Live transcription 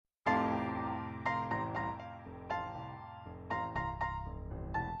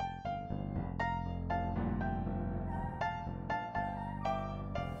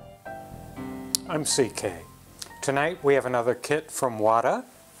I'm CK. Tonight we have another kit from Whadda.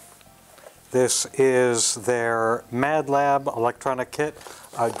 This is their Mad Lab electronic kit,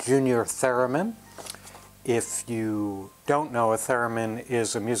 a Junior Theremin. If you don't know, a theremin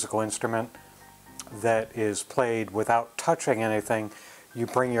is a musical instrument that is played without touching anything. You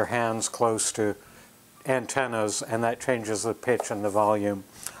bring your hands close to antennas and that changes the pitch and the volume.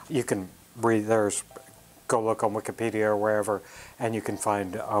 You can read, go look on Wikipedia or wherever and you can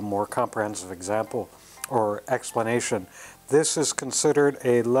find a more comprehensive example or explanation. This is considered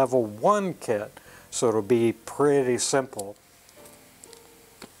a level 1 kit, so it'll be pretty simple.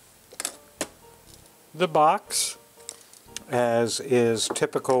 The box, as is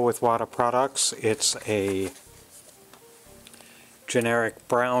typical with Whadda products, it's a generic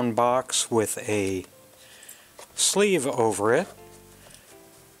brown box with a sleeve over it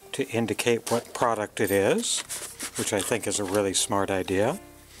to indicate what product it is, which I think is a really smart idea.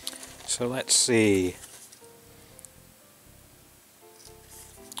 So let's see.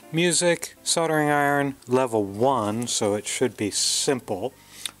 Music, soldering iron, level 1, so it should be simple.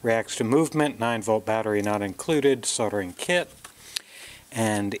 Reacts to movement, 9-volt battery not included, soldering kit.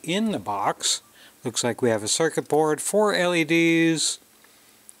 And in the box, looks like we have a circuit board, 4 LEDs,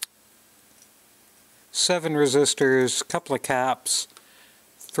 7 resistors, couple of caps,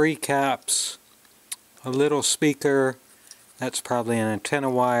 3 caps, a little speaker, that's probably an antenna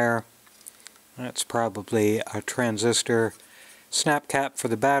wire, that's probably a transistor, snap cap for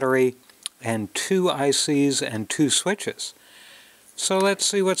the battery, and 2 ICs and 2 switches. So let's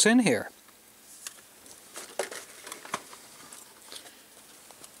see what's in here.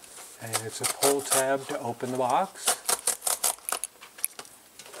 And there's a pull tab to open the box.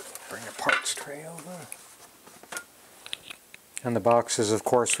 Bring a parts tray over. And the box is of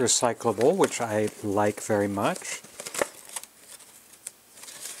course recyclable, which I like very much.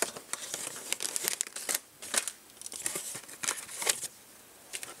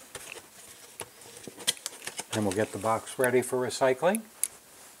 And we'll get the box ready for recycling.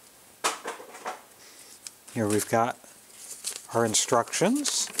 Here we've got our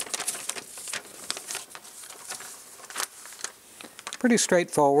instructions. Pretty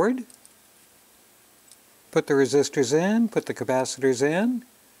straightforward. Put the resistors in, put the capacitors in,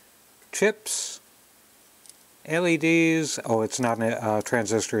 chips, LEDs, oh it's not a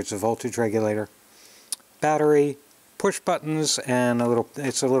transistor, it's a voltage regulator, battery, push buttons, and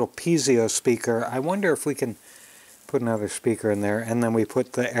it's a little piezo speaker. I wonder if we can put another speaker in there, and then we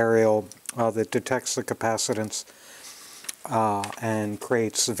put the aerial that detects the capacitance and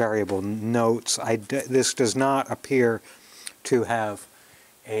creates variable notes. This does not appear to have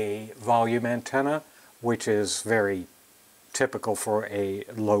a volume antenna, which is very typical for a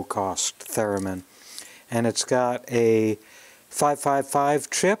low-cost theremin. And it's got a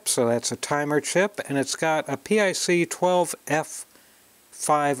 555 chip, so that's a timer chip, and it's got a PIC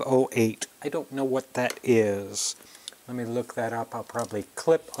 12F508. I don't know what that is. Let me look that up. I'll probably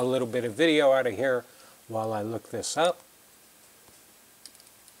clip a little bit of video out of here while I look this up.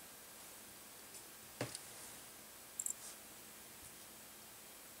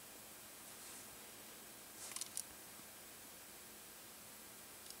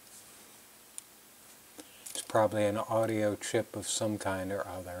 Probably an audio chip of some kind or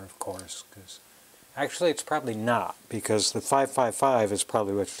other, of course, because actually it's probably not, because the 555 is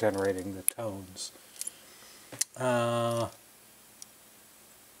probably what's generating the tones. Oh,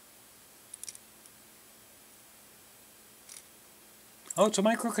 it's a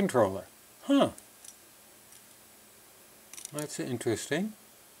microcontroller. Huh. That's interesting.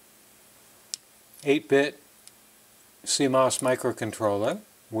 8-bit CMOS microcontroller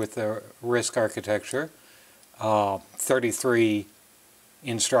with a RISC architecture. 33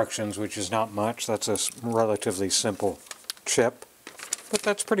 instructions, which is not much. That's a relatively simple chip, but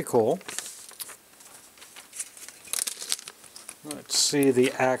that's pretty cool. Let's see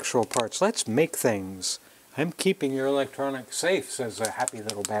the actual parts. Let's make things. I'm keeping your electronics safe, says a happy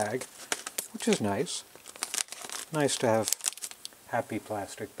little bag, which is nice. Nice to have happy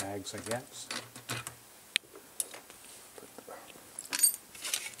plastic bags, I guess.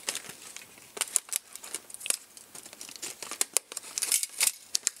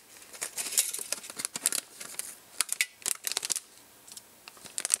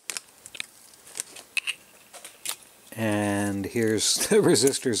 And here's the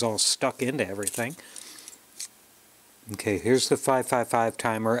resistors all stuck into everything. Okay, here's the 555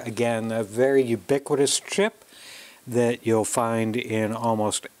 timer. Again, a very ubiquitous chip that you'll find in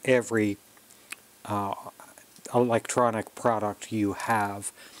almost every electronic product you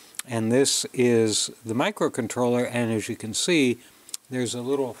have. And this is the microcontroller, and as you can see, there's a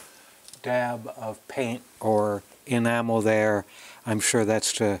little dab of paint or enamel there. I'm sure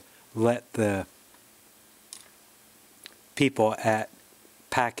that's to let the people at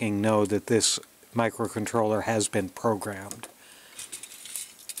packing know that this microcontroller has been programmed.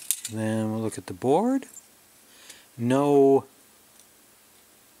 And then we'll look at the board. No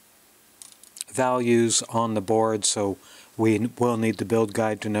values on the board, so we will need the build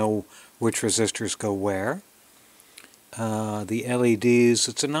guide to know which resistors go where. The LEDs,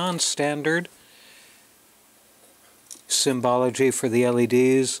 it's a non-standard symbology for the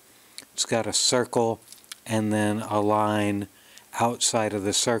LEDs. It's got a circle and then a line outside of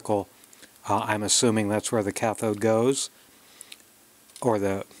the circle. I'm assuming that's where the cathode goes, or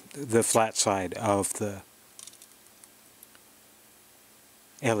the flat side of the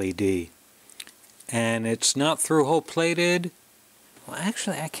LED. And it's not through-hole plated. Well,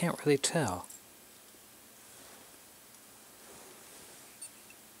 actually, I can't really tell.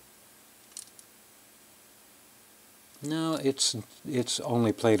 No, it's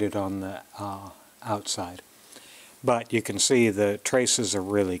only plated on the outside. But you can see the traces are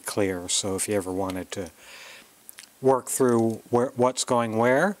really clear, so if you ever wanted to work through what's going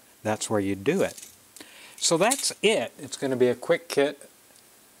where, that's where you'd do it. So that's it. It's going to be a quick kit,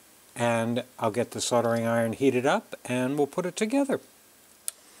 and I'll get the soldering iron heated up and we'll put it together.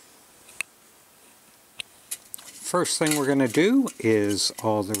 First thing we're going to do is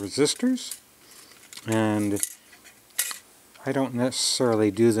all the resistors, and I don't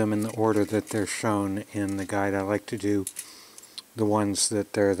necessarily do them in the order that they're shown in the guide. I like to do the ones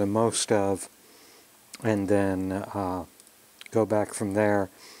that they're the most of, and then go back from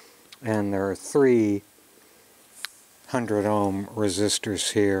there. And there are 300 ohm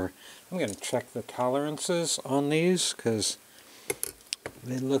resistors here. I'm going to check the tolerances on these because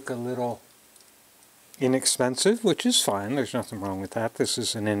they look a little inexpensive, which is fine. There's nothing wrong with that. This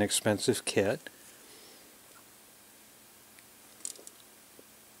is an inexpensive kit.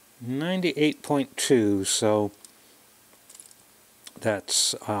 98.2, so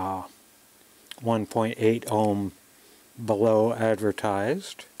that's 1.8 ohm below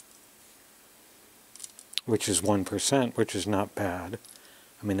advertised, which is 1%, which is not bad.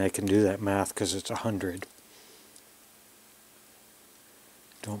 I mean, I can do that math because it's 100.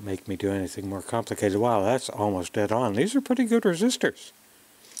 Don't make me do anything more complicated. Wow, that's almost dead on. These are pretty good resistors.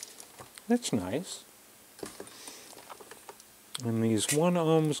 That's nice. And these 1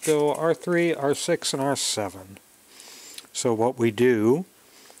 ohms go R3, R6, and R7. So what we do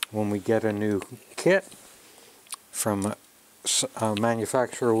when we get a new kit from a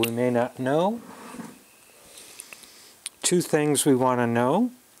manufacturer we may not know, 2 things we want to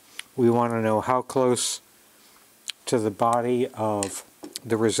know. We want to know how close to the body of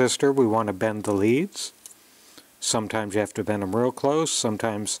the resistor we want to bend the leads. Sometimes you have to bend them real close.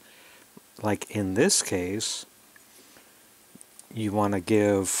 Sometimes, like in this case, you want to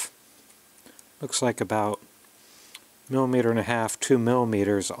give, looks like about 1.5 mm, 2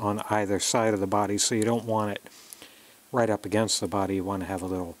 millimeters on either side of the body, so you don't want it right up against the body. You want to have a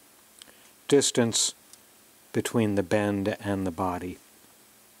little distance between the bend and the body.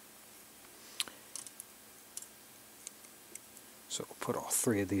 So we'll put all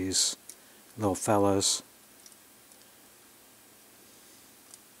 3 of these little fellas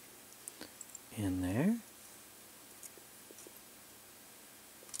in there.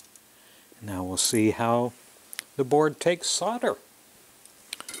 Now we'll see how the board takes solder.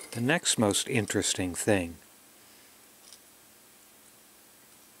 The next most interesting thing.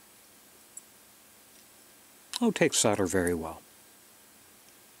 Oh, it takes solder very well.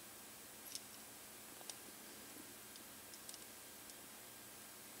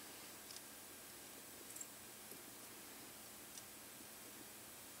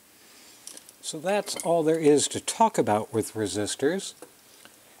 So that's all there is to talk about with resistors.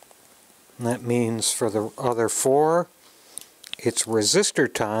 And that means for the other 4, it's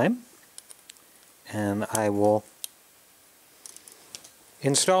resistor time, and I will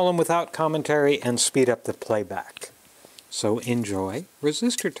install them without commentary and speed up the playback. So enjoy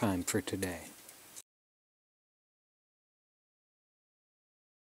resistor time for today.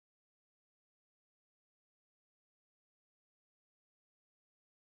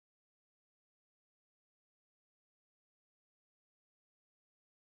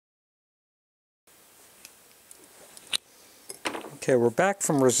 Okay, we're back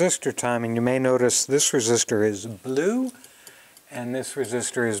from resistor time, and you may notice this resistor is blue, and this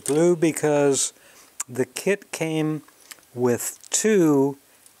resistor is blue because the kit came with 2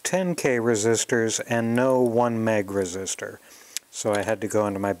 10K resistors and no 1 meg resistor. So I had to go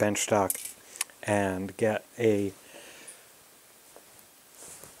into my bench stock and get a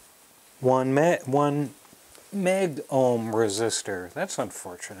 1 meg ohm resistor. That's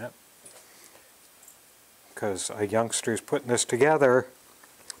unfortunate, because a youngster's putting this together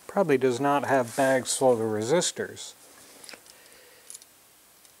probably does not have bags full of resistors.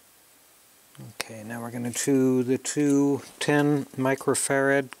 Okay, now we're going to do the two 10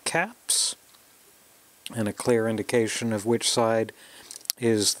 microfarad caps, and a clear indication of which side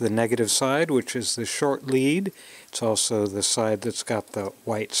is the negative side, which is the short lead. It's also the side that's got the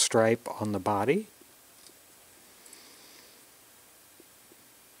white stripe on the body.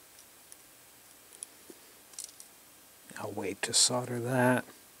 I'll wait to solder that.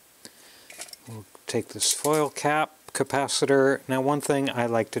 We'll take this foil cap capacitor. Now, one thing I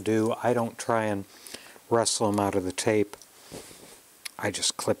like to do, I don't try and wrestle them out of the tape. I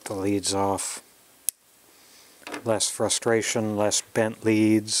just clip the leads off. Less frustration, less bent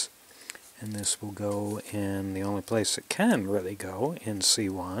leads. And this will go in the only place it can really go, in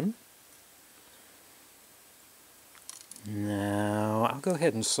C1. Now, I'll go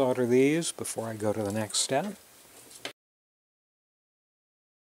ahead and solder these before I go to the next step.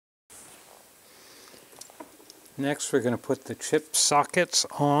 Next, we're going to put the chip sockets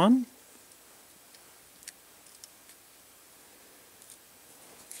on.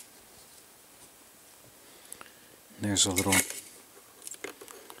 There's a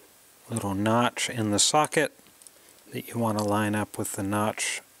little notch in the socket that you want to line up with the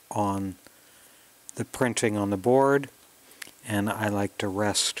notch on the printing on the board, and I like to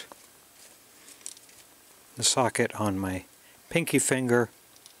rest the socket on my pinky finger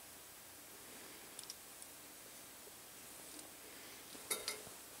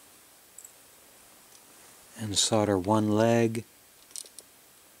and solder one leg.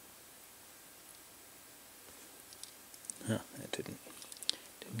 That didn't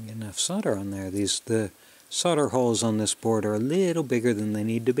get enough solder on there. The solder holes on this board are a little bigger than they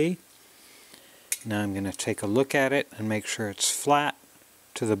need to be. Now I'm going to take a look at it and make sure it's flat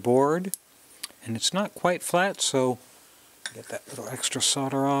to the board. And it's not quite flat, so get that little extra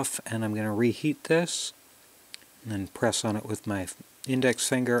solder off, and I'm going to reheat this and then press on it with my index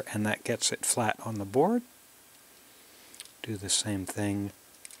finger, and that gets it flat on the board. Do the same thing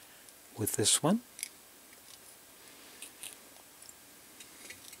with this one.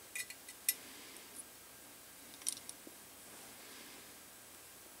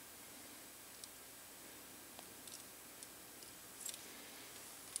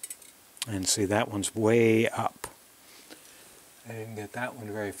 And see, that one's way up. I didn't get that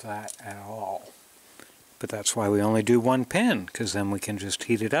one very flat at all. But that's why we only do one pin, because then we can just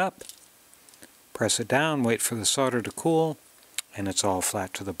heat it up, press it down, wait for the solder to cool, and it's all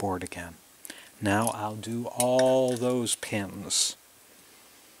flat to the board again. Now I'll do all those pins.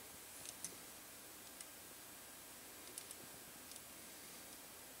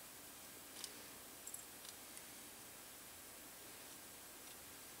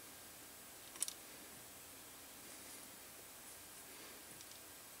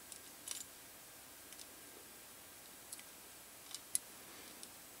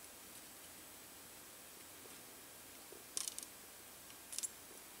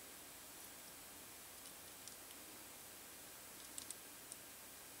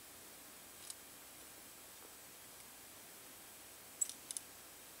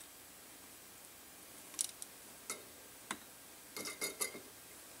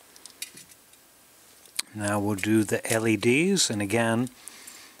 Now we'll do the LEDs, and again,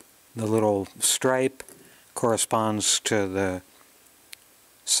 the little stripe corresponds to the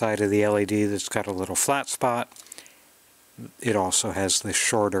side of the LED that's got a little flat spot. It also has the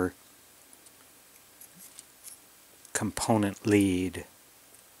shorter component lead.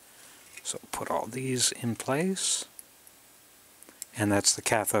 So put all these in place, and that's the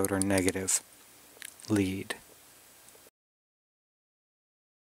cathode or negative lead.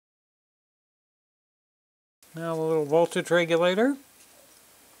 Now a little voltage regulator,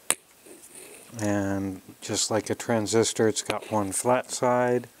 and just like a transistor, it's got one flat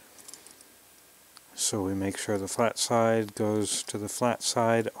side, so we make sure the flat side goes to the flat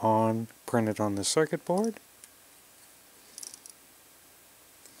side printed on the circuit board.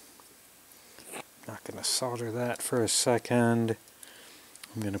 Not going to solder that for a second.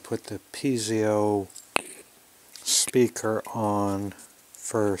 I'm going to put the piezo speaker on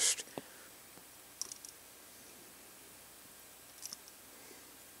first.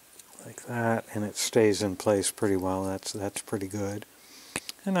 Like that, and it stays in place pretty well. That's pretty good.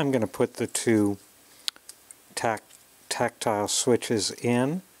 And I'm going to put the two tactile switches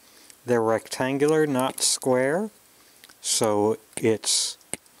in. They're rectangular, not square, so it's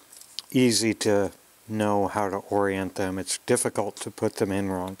easy to know how to orient them. It's difficult to put them in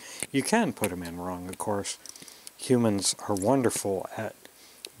wrong. You can put them in wrong, of course. Humans are wonderful at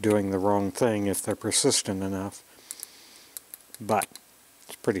doing the wrong thing if they're persistent enough. But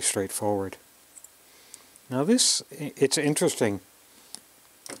it's pretty straightforward. Now this, it's interesting.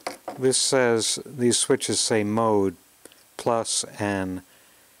 This says, these switches say mode, plus and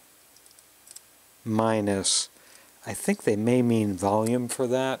minus. I think they may mean volume for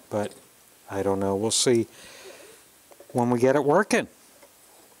that, but I don't know. We'll see when we get it working.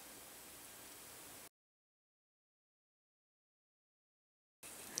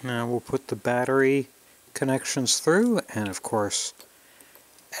 Now we'll put the battery connections through, and of course,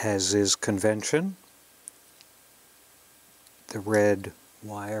 as is convention, the red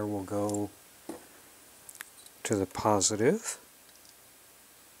wire will go to the positive.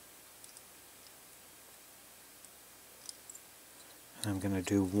 I'm going to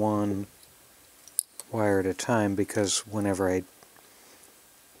do one wire at a time because whenever I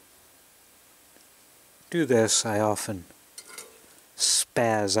do this, I often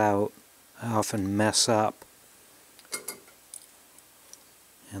spaz out, I often mess up,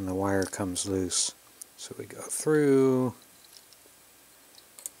 and the wire comes loose. So we go through,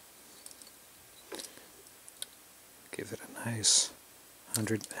 give it a nice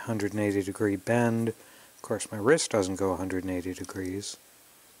 180 degree bend. Of course my wrist doesn't go 180 degrees.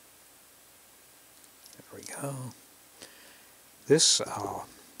 There we go. This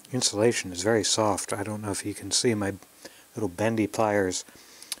insulation is very soft. I don't know if you can see my little bendy pliers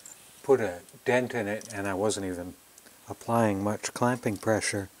put a dent in it, and I wasn't even applying much clamping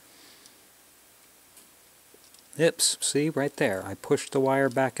pressure. Oops, see right there, I pushed the wire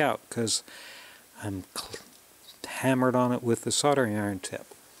back out because I'm hammered on it with the soldering iron tip.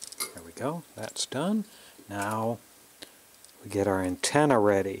 There we go, that's done. Now we get our antenna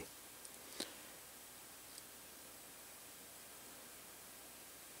ready.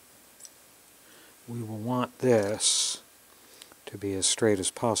 We will want this to be as straight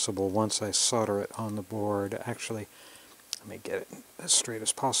as possible once I solder it on the board. Actually, let me get it as straight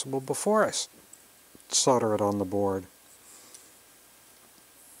as possible before I solder it on the board.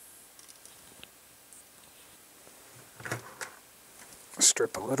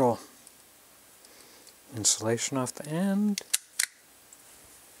 Strip a little insulation off the end.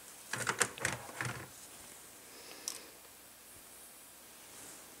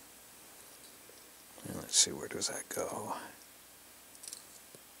 And let's see, where does that go?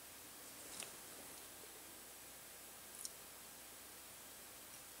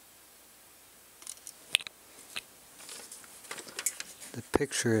 The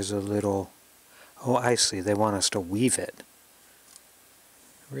picture is a little... Oh, I see. They want us to weave it.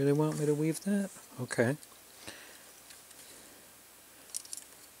 Really want me to weave that? Okay.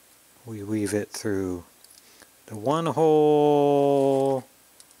 We weave it through the one hole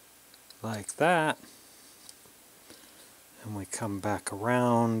like that, and we come back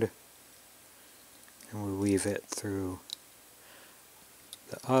around and we weave it through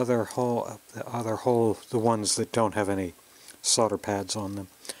the other hole, the ones that don't have any solder pads on them.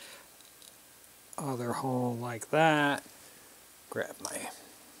 Other hole like that. Grab my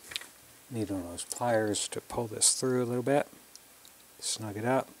needle nose pliers to pull this through a little bit, snug it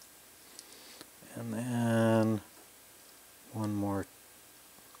up, and then one more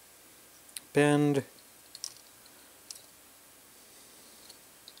bend.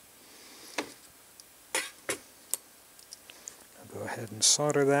 I'll go ahead and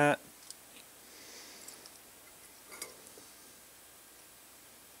solder that.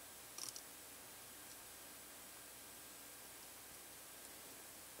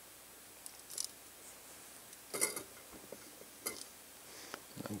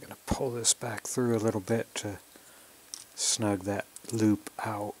 I'm going to pull this back through a little bit to snug that loop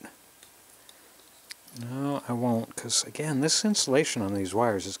out. No, I won't, because again, this insulation on these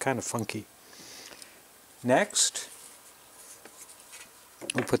wires is kind of funky. Next,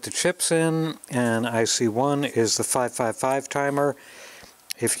 we'll put the chips in, and IC1 is the 555 timer.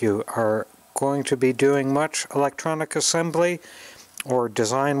 If you are going to be doing much electronic assembly or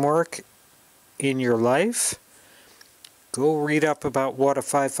design work in your life, go read up about what a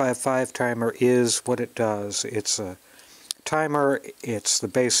 555 timer is, what it does. It's a timer, it's the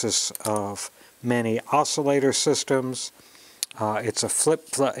basis of many oscillator systems.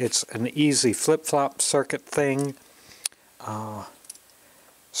 It's an easy flip-flop circuit thing.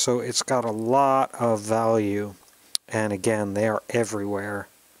 So it's got a lot of value, and again, they are everywhere.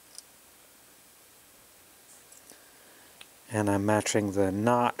 And I'm matching the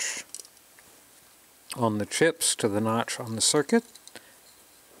notch on the chips to the notch on the circuit.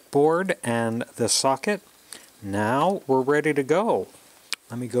 board and the socket. Now we're ready to go.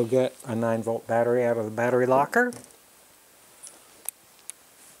 Let me go get a 9-volt battery out of the battery locker.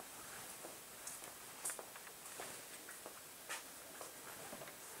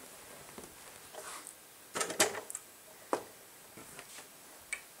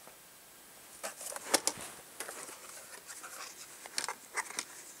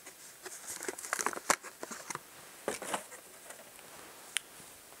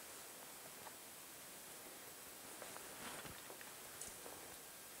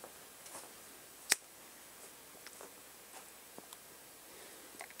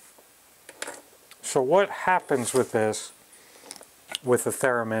 So what happens with this, with the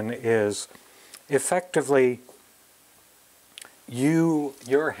theremin, is effectively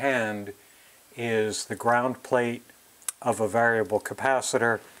your hand is the ground plate of a variable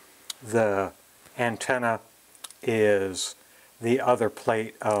capacitor. The antenna is the other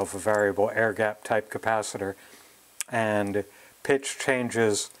plate of a variable air gap type capacitor, and pitch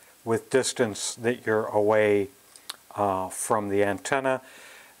changes with distance that you're away from the antenna.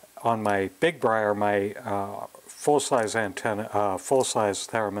 On my Big Briar, my full-size antenna, full-size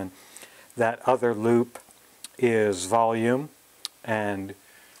theremin, that other loop is volume, and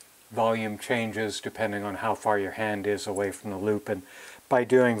volume changes depending on how far your hand is away from the loop. And by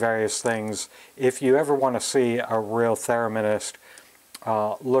doing various things, if you ever want to see a real thereminist,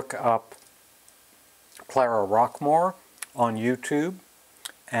 look up Clara Rockmore on YouTube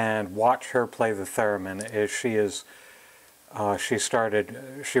and watch her play the theremin.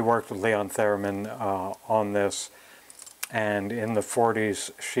 She worked with Leon Theremin on this, and in the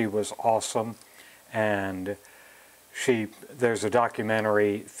 40s she was awesome, and there's a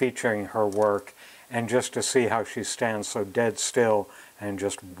documentary featuring her work, and just to see how she stands so dead still and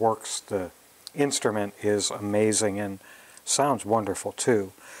just works the instrument is amazing, and sounds wonderful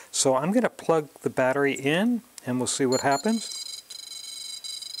too. So I'm going to plug the battery in and we'll see what happens.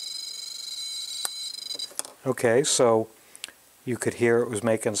 Okay, so you could hear it was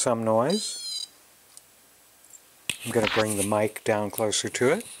making some noise. I'm going to bring the mic down closer to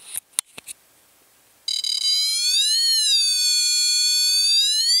it.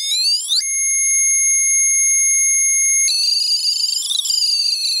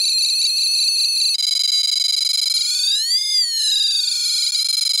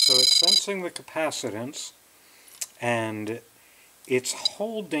 So it's sensing the capacitance, and it's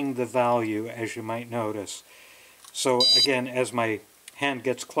holding the value, as you might notice. So again, as my hand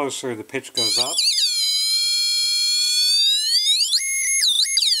gets closer, the pitch goes up.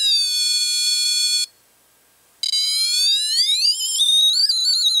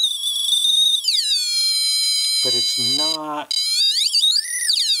 But it's not...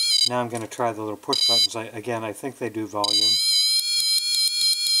 Now I'm going to try the little push buttons. Again, I think they do volume.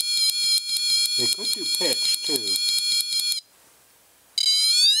 They could do pitch too,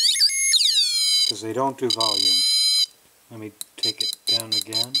 because they don't do volume. Let me take it down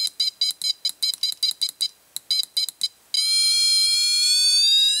again.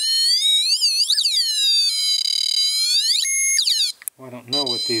 Well, I don't know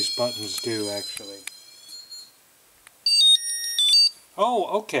what these buttons do actually.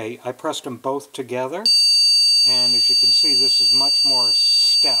 Oh, okay, I pressed them both together, and as you can see, this is much more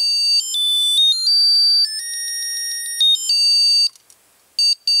step.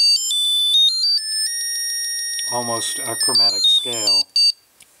 Almost a chromatic scale.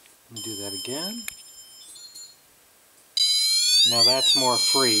 Let me do that again. Now that's more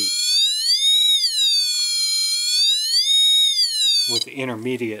free with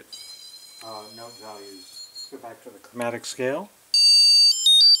intermediate note values. Let's go back to the chromatic scale.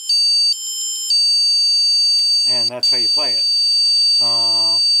 And that's how you play it.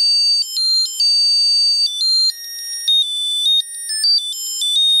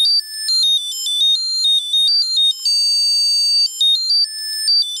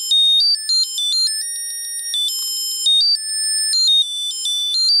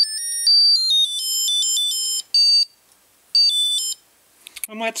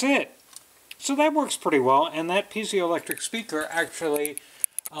 And that's it. So that works pretty well, and that piezoelectric speaker actually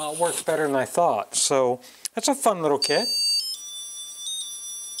works better than I thought. So that's a fun little kit.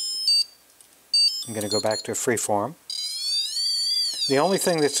 I'm going to go back to freeform. The only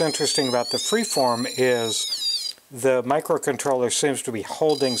thing that's interesting about the freeform is the microcontroller seems to be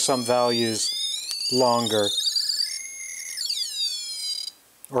holding some values longer,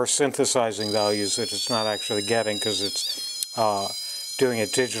 or synthesizing values that it's not actually getting because it's doing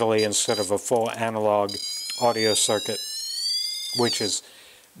it digitally instead of a full analog audio circuit, which is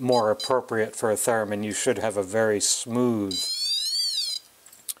more appropriate for a theremin. You should have a very smooth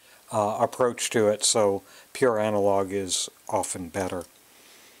approach to it, so pure analog is often better.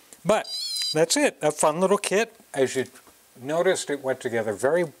 But that's it, a fun little kit. As you noticed, it went together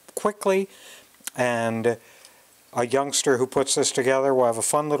very quickly, and a youngster who puts this together will have a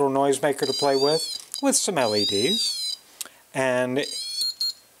fun little noisemaker to play with some LEDs. And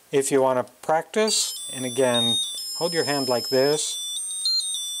if you want to practice, and again, hold your hand like this,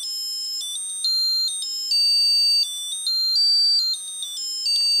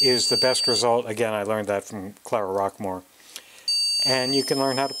 is the best result. Again, I learned that from Clara Rockmore. And you can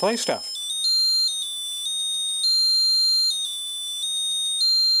learn how to play stuff.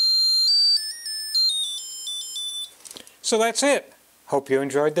 So that's it. Hope you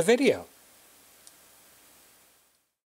enjoyed the video.